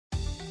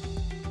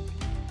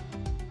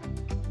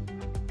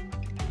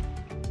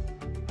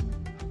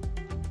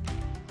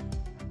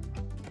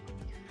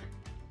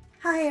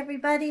Hi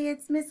everybody,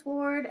 it's Miss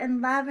Ward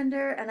and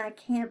Lavender, and I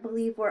can't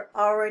believe we're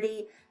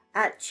already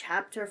at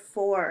chapter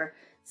 4.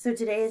 So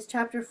today is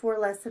chapter 4,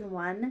 lesson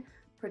 1,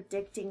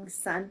 predicting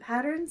sun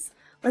patterns.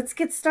 Let's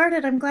get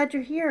started. I'm glad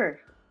you're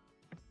here.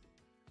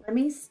 Let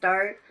me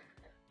start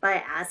by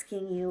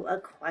asking you a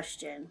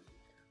question.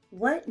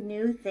 What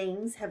new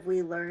things have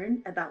we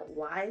learned about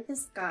why the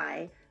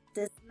sky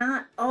does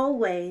not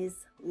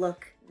always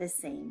look the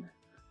same?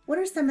 What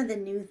are some of the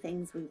new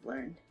things we've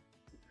learned?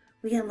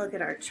 We can look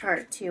at our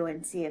chart too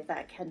and see if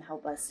that can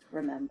help us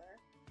remember.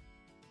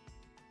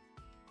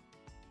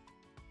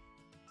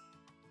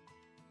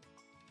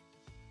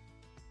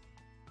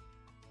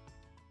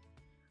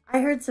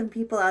 I heard some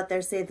people out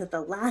there say that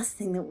the last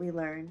thing that we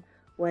learned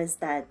was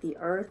that the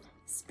earth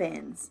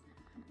spins.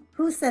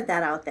 Who said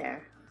that out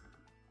there?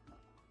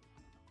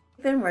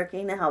 I've been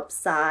working to help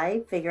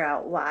Sai figure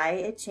out why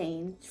it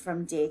changed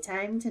from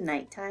daytime to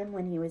nighttime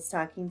when he was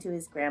talking to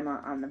his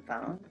grandma on the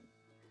phone.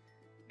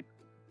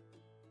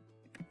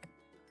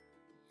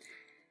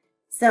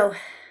 So,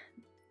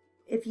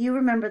 if you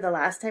remember the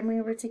last time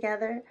we were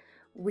together,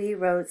 we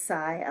wrote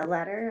Sai a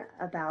letter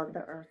about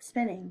the earth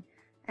spinning.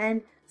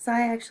 And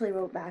Sai actually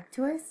wrote back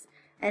to us,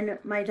 and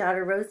my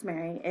daughter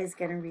Rosemary is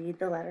going to read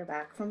the letter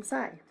back from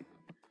Sai.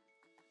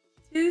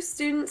 To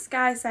student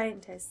sky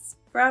scientists,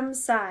 from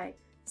Sai.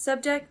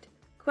 Subject,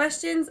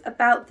 questions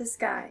about the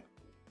sky.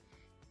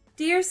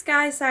 Dear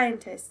sky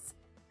scientists,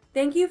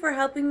 thank you for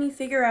helping me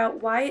figure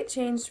out why it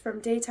changed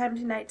from daytime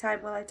to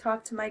nighttime while I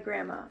talked to my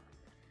grandma.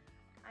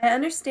 I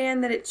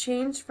understand that it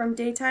changed from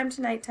daytime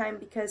to nighttime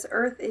because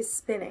Earth is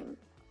spinning.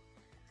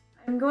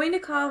 I'm going to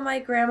call my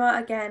grandma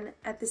again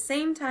at the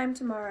same time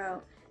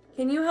tomorrow.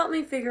 Can you help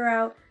me figure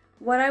out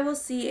what I will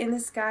see in the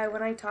sky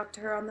when I talk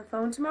to her on the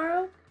phone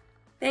tomorrow?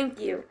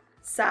 Thank you,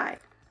 Sai.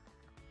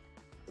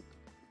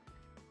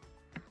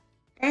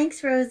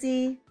 Thanks,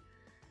 Rosie.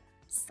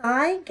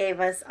 Sai gave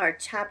us our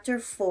chapter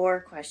 4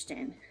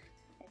 question.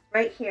 It's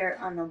right here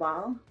on the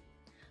wall.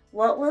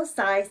 What will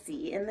Sai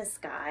see in the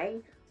sky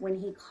when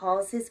he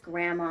calls his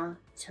grandma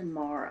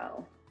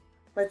tomorrow?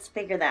 Let's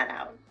figure that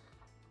out.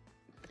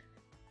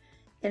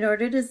 In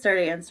order to start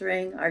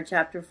answering our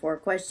chapter 4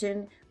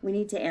 question, we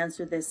need to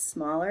answer this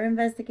smaller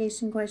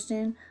investigation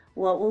question.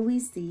 What will we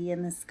see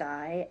in the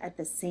sky at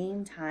the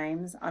same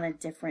times on a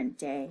different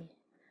day?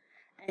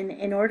 And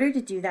in order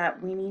to do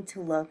that, we need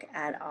to look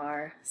at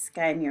our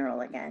sky mural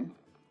again.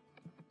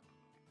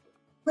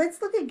 Let's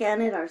look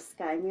again at our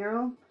sky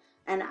mural,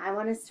 and I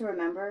want us to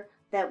remember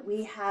that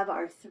we have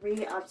our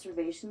 3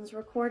 observations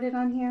recorded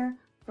on here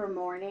for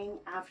morning,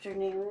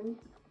 afternoon,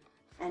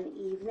 and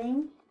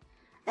evening.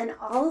 And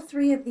all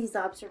 3 of these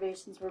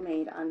observations were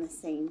made on the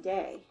same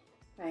day,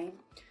 right?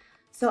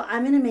 So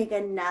I'm going to make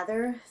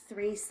another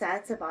 3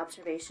 sets of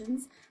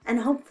observations, and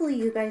hopefully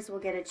you guys will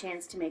get a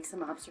chance to make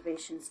some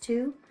observations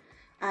too.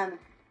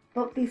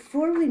 But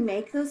before we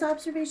make those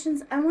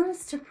observations, I want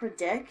us to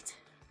predict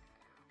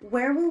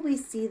where will we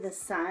see the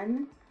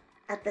sun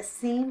at the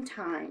same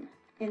time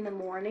in the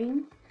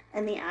morning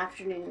and the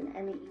afternoon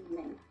and the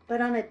evening, but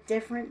on a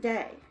different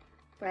day,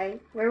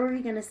 right? Where were we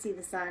going to see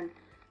the sun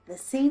the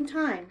same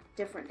time,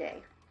 different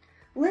day?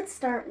 Let's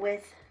start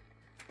with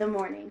the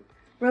morning.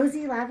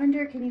 Rosie,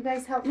 Lavender, can you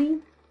guys help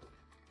me?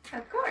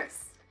 Of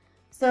course.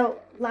 So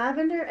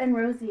Lavender and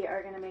Rosie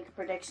are going to make a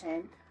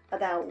prediction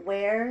about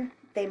where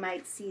they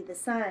might see the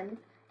sun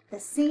the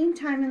same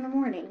time in the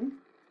morning,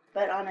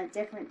 but on a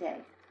different day.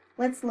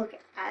 Let's look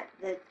at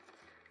the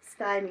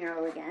sky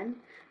mural again,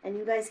 and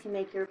you guys can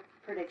make your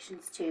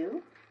predictions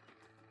too.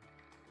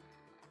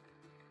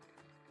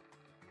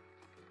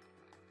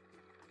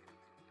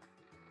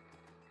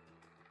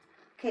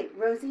 Okay,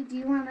 Rosie, do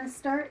you want to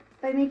start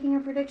by making a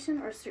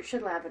prediction, or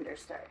should Lavender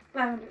start?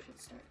 Lavender should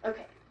start.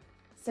 Okay,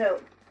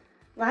 so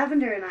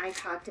Lavender and I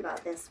talked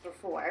about this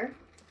before.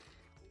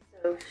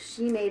 So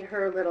she made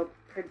her little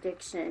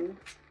prediction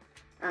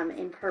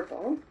in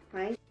purple,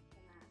 right?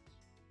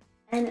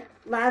 And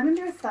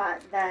Lavender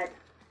thought that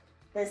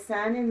the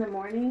sun in the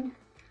morning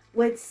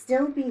would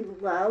still be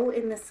low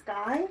in the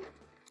sky.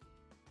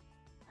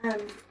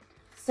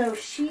 So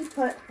she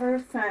put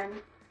her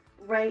sun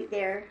right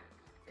there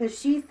because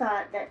she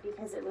thought that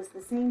because it was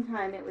the same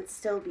time, it would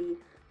still be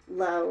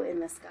low in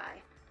the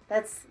sky.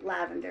 That's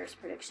Lavender's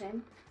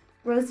prediction.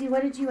 Rosie,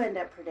 what did you end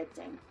up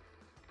predicting?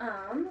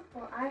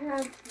 Well, I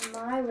have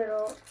my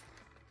little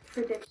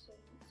prediction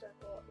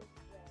circle is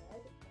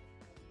red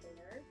and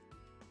there.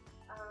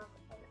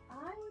 And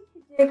I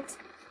would predict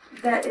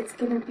that it's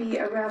going to be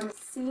around the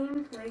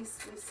same place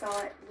we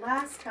saw it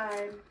last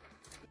time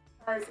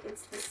because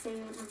it's the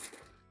same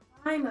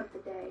time of the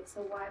day,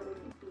 so why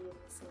wouldn't it be in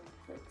the same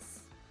place?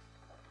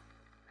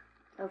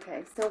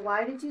 Okay, so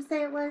why did you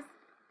say it was?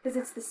 Because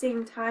it's the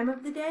same time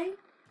of the day,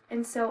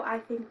 and so I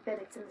think that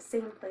it's in the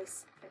same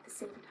place at the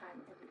same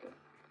time every day.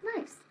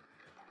 Nice.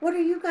 What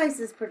are you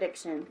guys'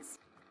 predictions?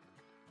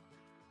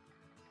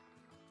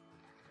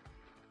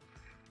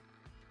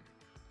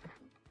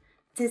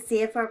 To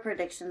see if our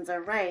predictions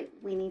are right,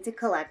 we need to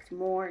collect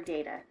more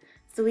data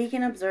so we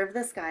can observe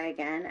the sky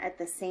again at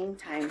the same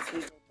times we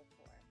did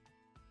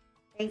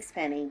before. Thanks,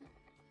 Penny.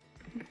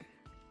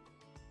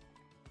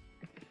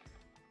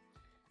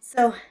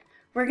 So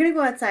we're going to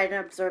go outside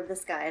and observe the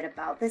sky at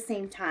about the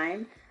same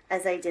time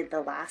as I did the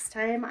last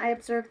time I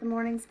observed the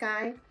morning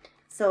sky.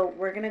 So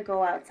we're going to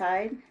go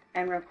outside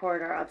and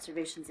record our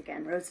observations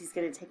again. Rosie's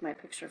going to take my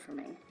picture for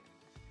me.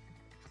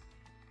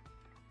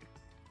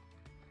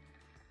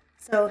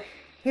 So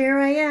here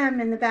I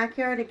am in the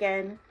backyard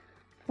again,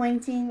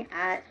 pointing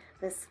at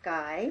the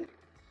sky.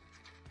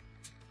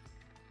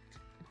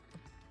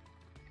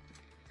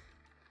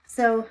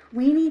 So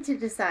we need to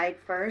decide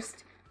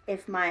first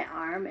if my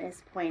arm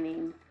is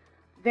pointing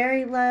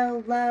very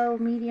low, low,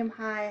 medium,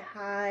 high,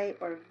 high,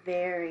 or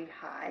very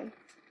high.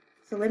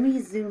 So let me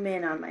zoom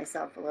in on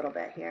myself a little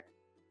bit here.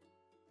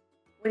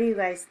 What do you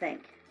guys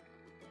think?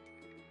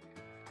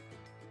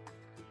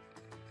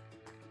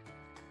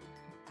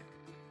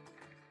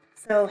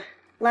 So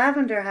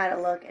Lavender had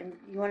a look, and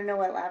you want to know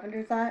what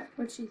Lavender thought?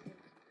 What'd she think?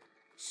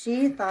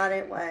 She thought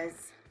it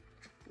was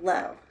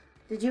low.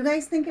 Did you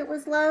guys think it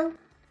was low?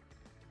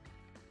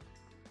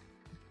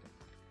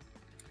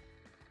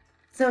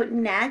 So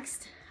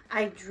next,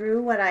 I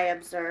drew what I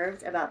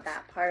observed about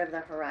that part of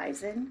the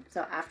horizon.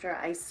 So after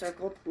I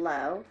circled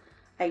low,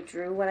 I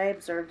drew what I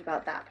observed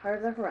about that part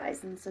of the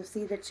horizon. So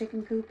see the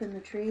chicken coop in the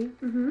tree?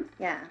 Mm-hmm.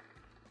 Yeah.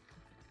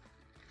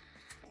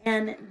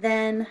 And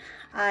then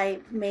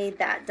I made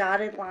that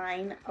dotted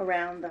line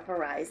around the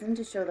horizon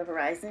to show the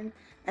horizon.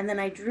 And then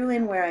I drew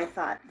in where I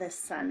thought the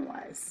sun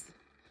was.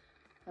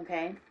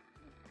 Okay?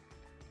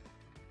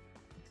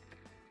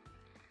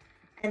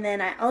 And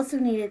then I also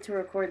needed to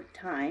record the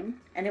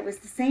time, and it was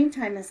the same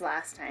time as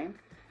last time,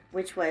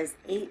 which was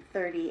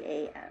 8:30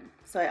 a.m.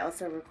 So I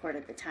also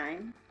recorded the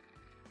time.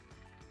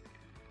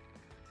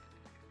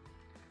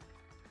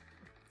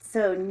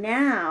 So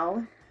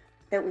now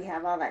that we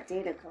have all that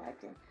data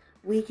collected,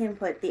 we can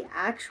put the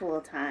actual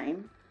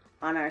time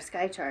on our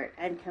sky chart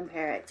and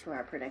compare it to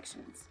our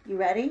predictions. You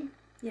ready?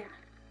 Yeah.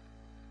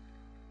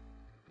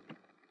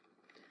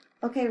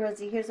 Okay,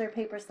 Rosie, here's our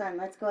paper sun.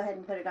 Let's go ahead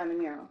and put it on the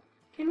mural.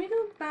 Can we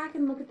go back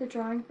and look at the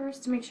drawing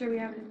first to make sure we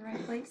have it in the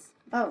right place?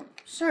 Oh,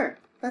 sure.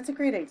 That's a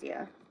great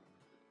idea.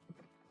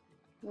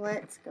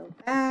 Let's go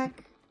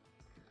back.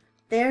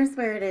 There's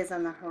where it is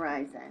on the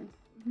horizon.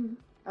 Mm-hmm.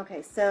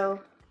 Okay, so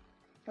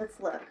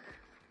let's look.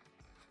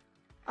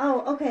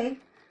 Oh, okay.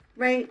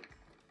 Right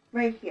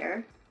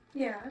here.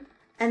 Yeah.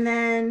 And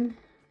then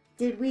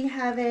did we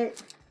have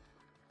it,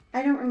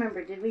 I don't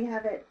remember, did we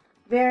have it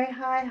very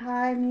high,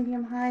 high,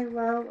 medium, high,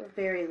 low, or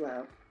very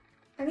low?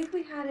 I think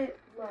we had it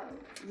low.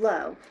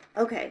 Low.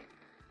 Okay.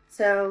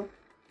 So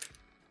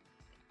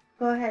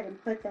go ahead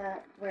and put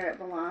that where it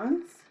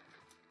belongs.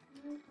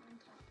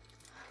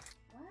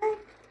 What?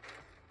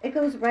 It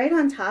goes right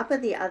on top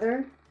of the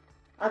other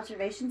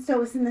observation,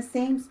 so it's in the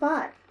same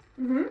spot.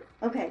 Mm-hmm.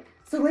 Okay,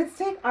 so let's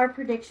take our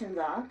predictions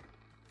off.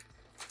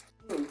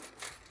 Ooh,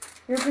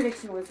 your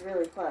prediction was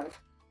really close.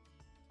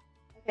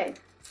 Okay.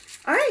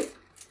 All right.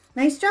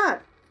 Nice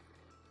job.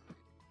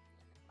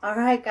 All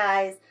right,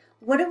 guys.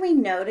 What do we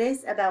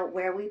notice about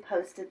where we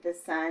posted the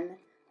sun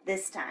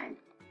this time?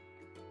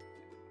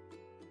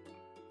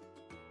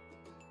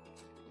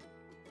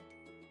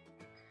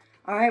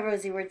 All right,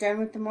 Rosie, we're done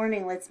with the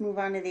morning. Let's move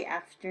on to the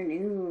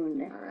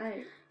afternoon. All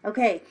right.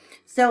 Okay,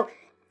 so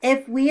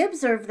if we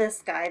observe the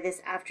sky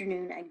this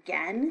afternoon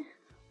again,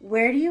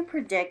 where do you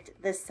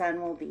predict the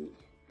sun will be?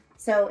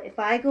 So if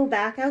I go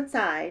back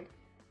outside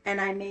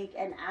and I make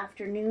an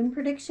afternoon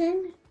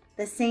prediction,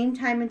 the same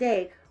time of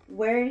day,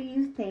 where do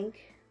you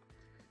think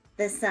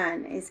the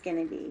sun is going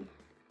to be?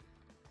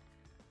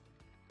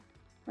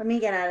 Let me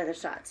get out of the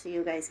shot so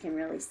you guys can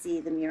really see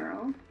the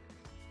mural.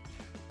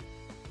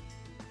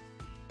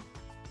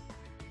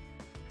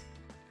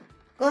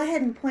 Go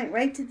ahead and point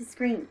right to the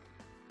screen.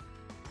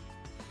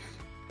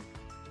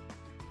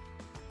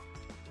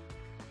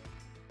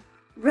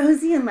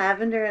 Rosie and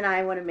Lavender and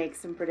I want to make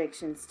some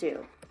predictions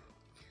too.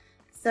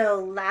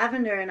 So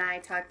Lavender and I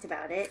talked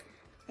about it,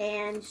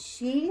 and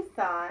she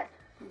thought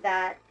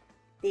that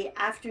the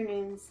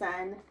afternoon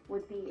sun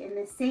would be in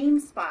the same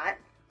spot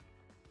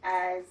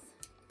as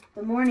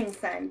the morning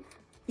sun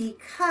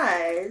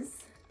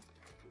because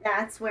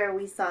that's where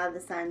we saw the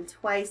sun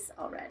twice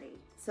already.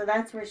 So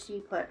that's where she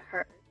put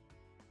her.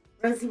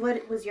 Rosie,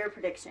 what was your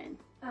prediction?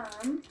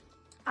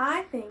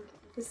 I think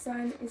the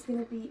sun is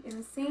going to be in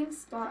the same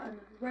spot on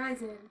the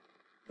horizon,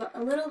 but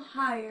a little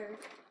higher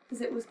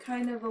because it was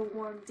kind of a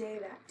warm day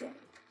that day.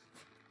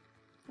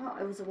 Oh,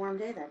 it was a warm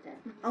day that day.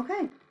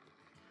 Okay.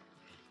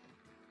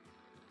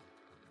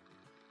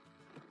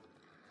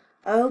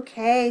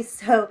 Okay,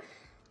 so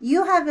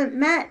you haven't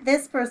met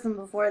this person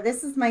before.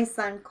 This is my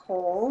son,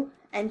 Cole,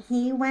 and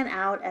he went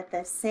out at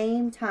the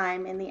same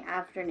time in the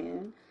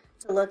afternoon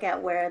to look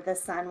at where the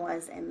sun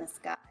was in the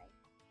sky.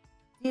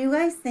 Do you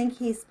guys think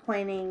he's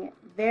pointing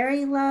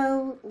very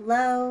low,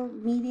 low,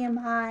 medium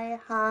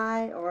high,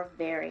 high, or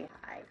very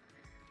high?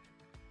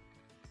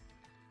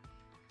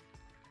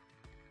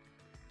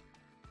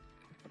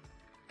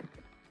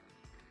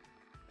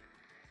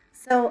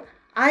 So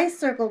I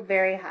circled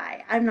very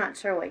high. I'm not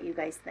sure what you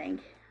guys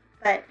think,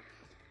 but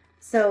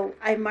So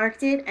I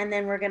marked it, and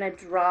then we're going to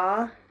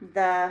draw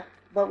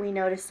what we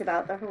noticed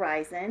about the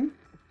horizon.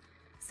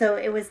 So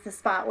it was the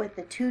spot with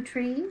the 2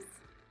 trees,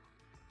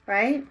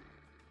 right?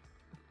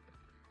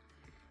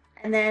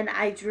 And then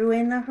I drew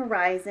in the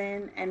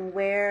horizon and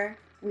where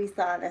we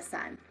saw the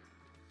sun.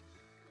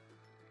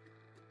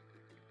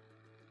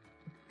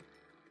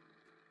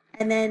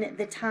 And then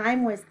the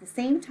time was the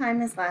same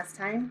time as last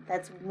time.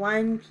 That's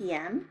 1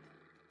 p.m.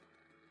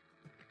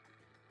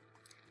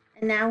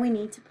 And now we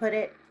need to put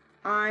it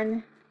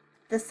on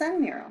the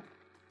sun mural,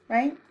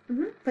 right?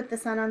 Put the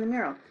sun on the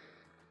mural.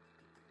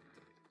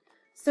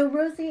 So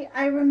Rosie,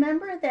 I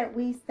remember that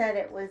we said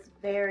it was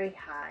very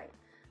high,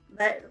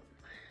 but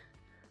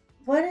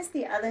what is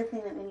the other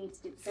thing that we need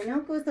to do? Because I know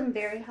it goes on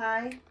very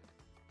high.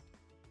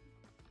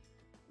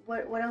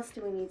 What else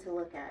do we need to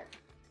look at?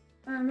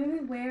 Maybe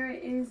where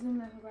it is in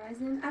the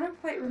horizon. I don't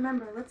quite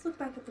remember. Let's look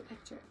back at the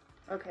picture.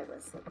 Okay,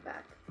 let's look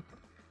back.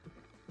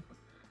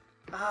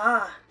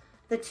 Ah,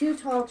 the 2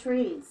 tall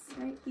trees.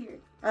 Right here.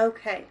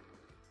 Okay.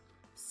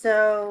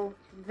 So,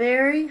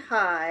 very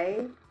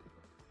high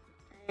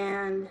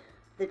and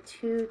the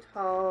 2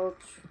 tall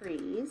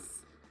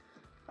trees.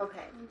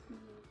 Okay.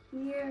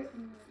 Here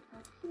and then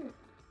up here.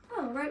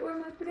 Oh, right where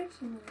my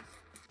prediction was.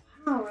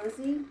 Wow,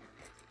 Rosie.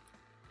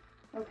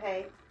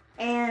 Okay.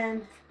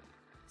 And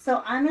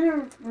so I'm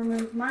going to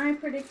remove my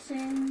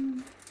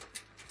prediction.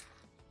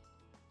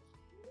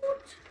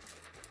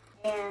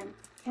 And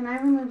can I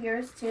remove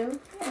yours too?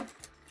 Yeah.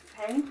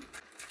 Okay.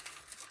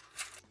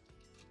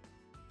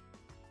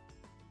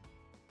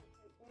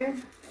 Here.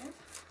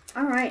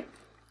 All right.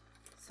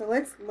 So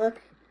let's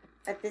look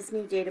at this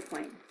new data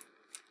point.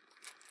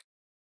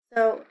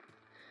 So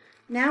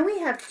now we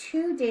have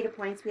 2 data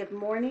points. We have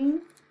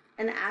morning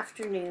and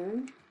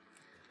afternoon.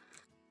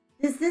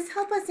 Does this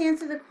help us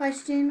answer the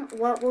question,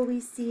 what will we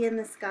see in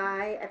the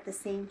sky at the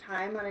same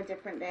time on a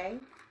different day?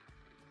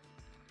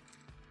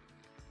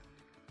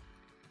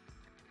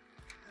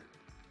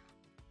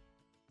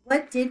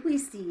 What did we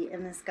see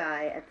in the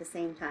sky at the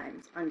same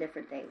time on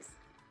different days?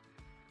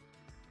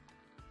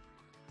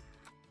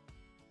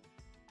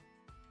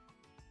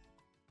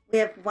 We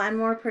have one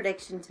more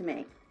prediction to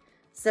make.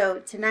 So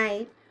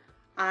tonight,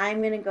 I'm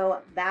going to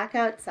go back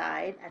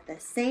outside at the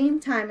same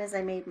time as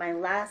I made my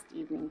last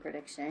evening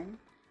prediction,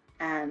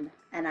 and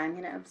I'm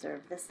going to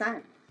observe the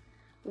sun.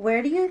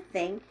 Where do you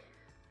think,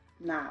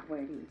 not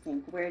where do you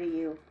think, where do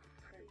you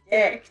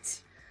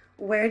predict?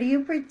 Where do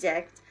you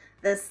predict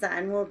the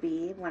sun will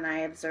be when I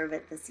observe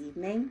it this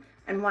evening?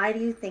 And why do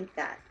you think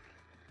that?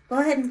 Go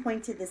ahead and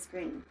point to the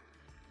screen.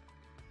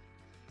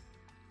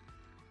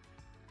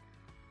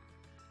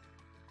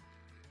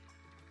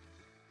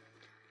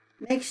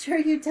 Make sure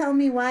you tell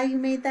me why you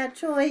made that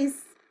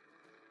choice.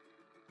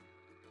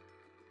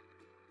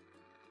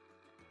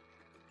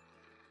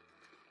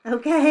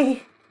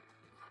 Okay.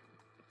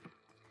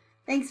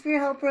 Thanks for your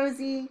help,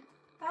 Rosie.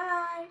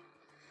 Bye.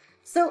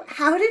 So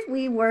how did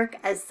we work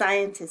as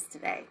scientists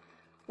today?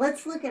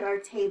 Let's look at our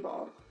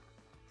table.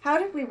 How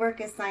did we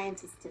work as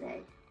scientists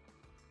today?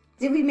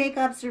 Did we make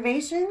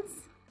observations?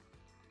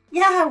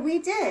 Yeah, we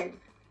did.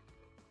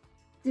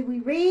 Did we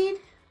read?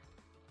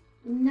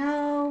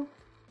 No.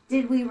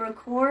 Did we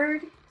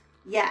record?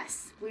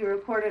 Yes, we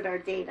recorded our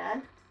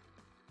data.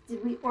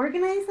 Did we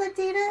organize that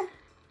data?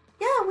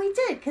 Yeah, we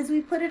did, because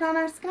we put it on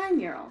our sky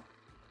mural.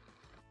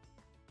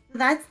 So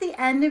that's the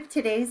end of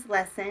today's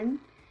lesson.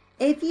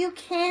 If you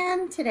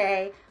can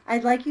today,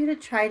 I'd like you to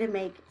try to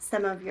make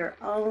some of your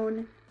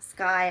own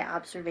sky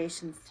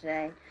observations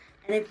today.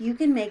 And if you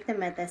can make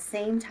them at the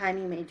same time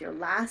you made your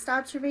last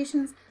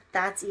observations,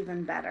 that's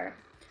even better.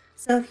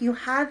 So if you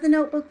have the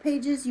notebook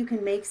pages, you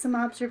can make some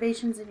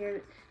observations in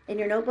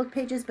your notebook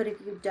pages, but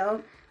if you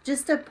don't,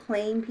 just a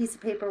plain piece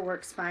of paper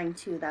works fine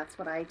too. That's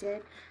what I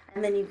did.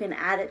 And then you can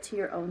add it to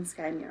your own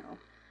sky mural.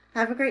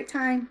 Have a great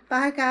time.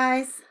 Bye,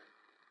 guys.